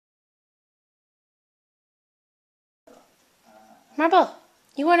Marble,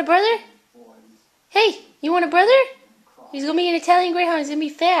 you want a brother? Hey, you want a brother? He's gonna be an Italian Greyhound. He's gonna be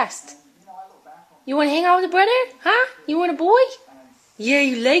fast. You want to hang out with a brother? Huh? You want a boy? Yeah,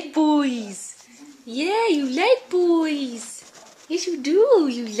 you like boys. Yeah, you like boys. Yes, you do.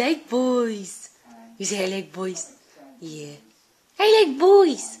 You like boys. You say, I like boys. Yeah. I like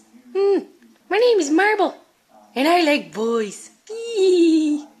boys. My name is Marble. And I like boys.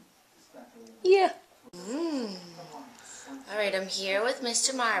 Yeah. Alright, I'm here with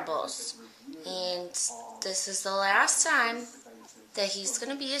Mr. Marbles. And this is the last time that he's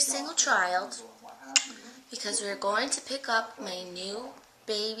going to be a single child, because we're going to pick up my new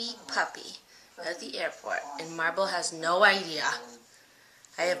baby puppy at the airport. And Marble has no idea.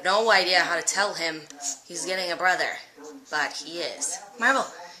 I have no idea how to tell him he's getting a brother, but he is. Marble,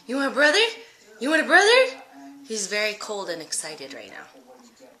 you want a brother? You want a brother? He's very cold and excited right now.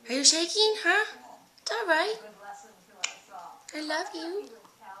 Are you shaking, huh? It's alright. I love you.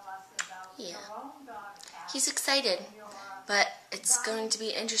 Yeah. He's excited, but it's going to be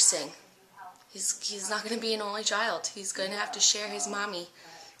interesting. He's not going to be an only child. He's going to have to share his mommy.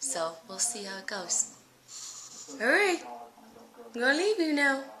 So we'll see how it goes. Alright. I'm going to leave you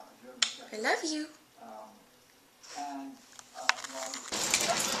now. I love you.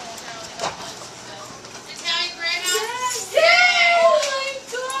 Italian Greyhound? Yay! Oh my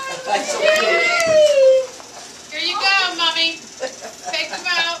God! Yay! Here you go, Mommy. Take them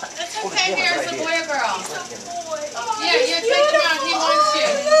out. It's okay. Here's a boy or girl. Yeah, you take him out. He wants you.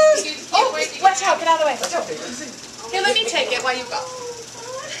 Watch out. Get out of the way. Let's go. Here, let me take it while you go.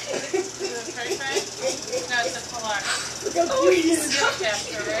 No, it's a polar. Oh, he's so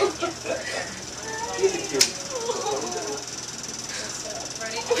Capture, right?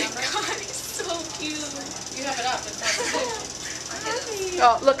 Ready? Oh my God, he's so cute. You have it up. It's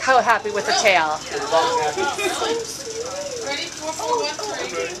Oh, look how happy with the tail. ready? 4, 4, 1, 3.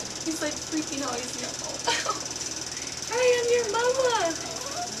 He's like freaking out. He's here. I am your mama.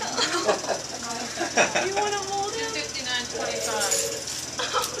 You want to hold him? 59.25.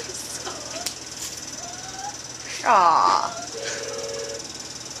 Oh, he's so cute. Aww.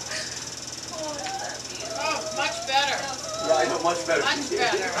 Oh, I love you. Oh, much better. Yeah, I know, much better. Much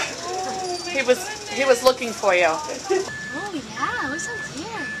better. Oh, he was looking for you. Oh yeah, what's out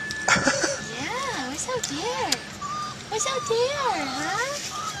there? Yeah, what's out there? What's out there, huh?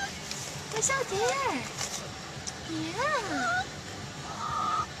 What's out there? Yeah.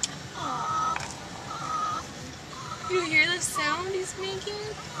 You hear the sound he's making?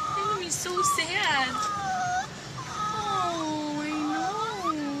 It's gonna be so sad. Oh, I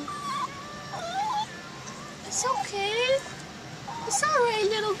know. It's okay. It's alright,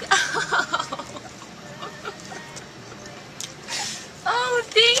 little girl. Oh,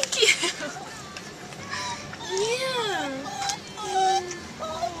 thank you. Yeah.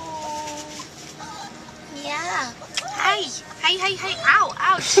 Yeah. Hi. Hi, hi, hi. Ow,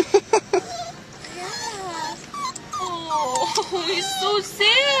 ouch. Yeah. Oh, he's so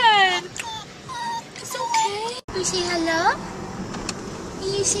sad. It's okay. You say hello?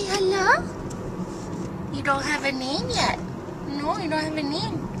 You say hello? You don't have a name yet. No, you don't have a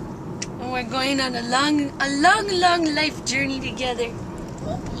name. And we're going on a long life journey together.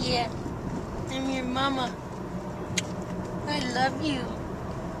 Yeah. I'm your mama. I love you.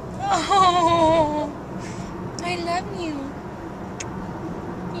 Oh, I love you.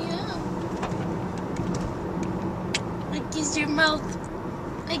 Yeah. I kiss your mouth.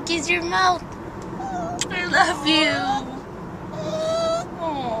 I kiss your mouth. I love you.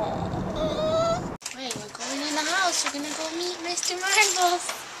 Oh. Wait, we're going in the house. We're gonna go meet Mr. Marbles.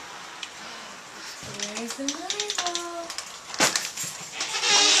 Where's the Marble?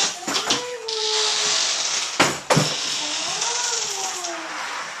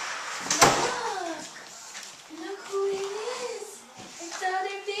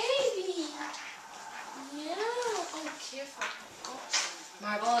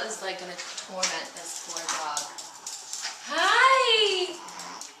 Marble is like gonna torment this poor dog. Hi!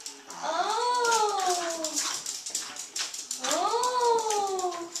 Oh!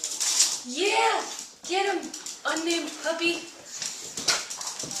 Oh! Yeah! Get him, unnamed puppy.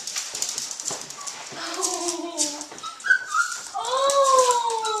 Oh!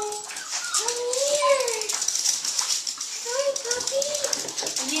 Oh! Come here! Hi, puppy!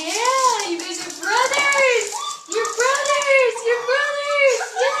 Yeah! You guys are brothers! You're brothers! You're brothers!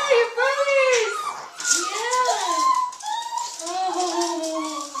 Yeah, you're brothers! Yeah!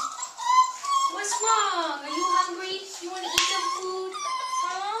 Oh! What's wrong? Are you hungry? You want to eat some food?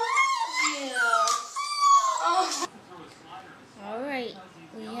 Huh? Yeah. Oh. Alright,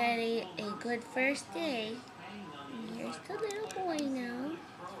 we had a good first day. Here's the little boy now.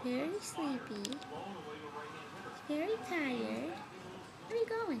 Very sleepy. Very tired. Where are you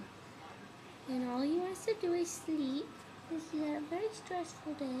going? And all he wants to do is sleep because he had a very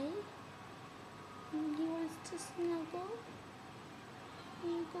stressful day. And he wants to snuggle.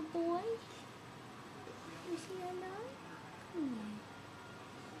 You good boy? You see that now? Come on.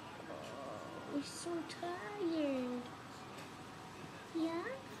 Oh, he's so tired. Yeah?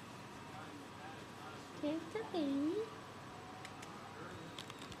 There's the baby.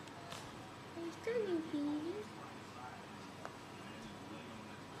 There's the new baby.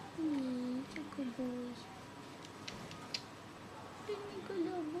 He's a good boy. He's a good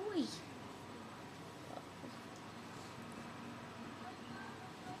little boy.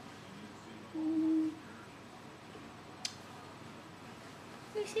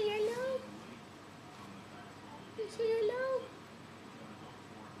 You say hello? You say hello?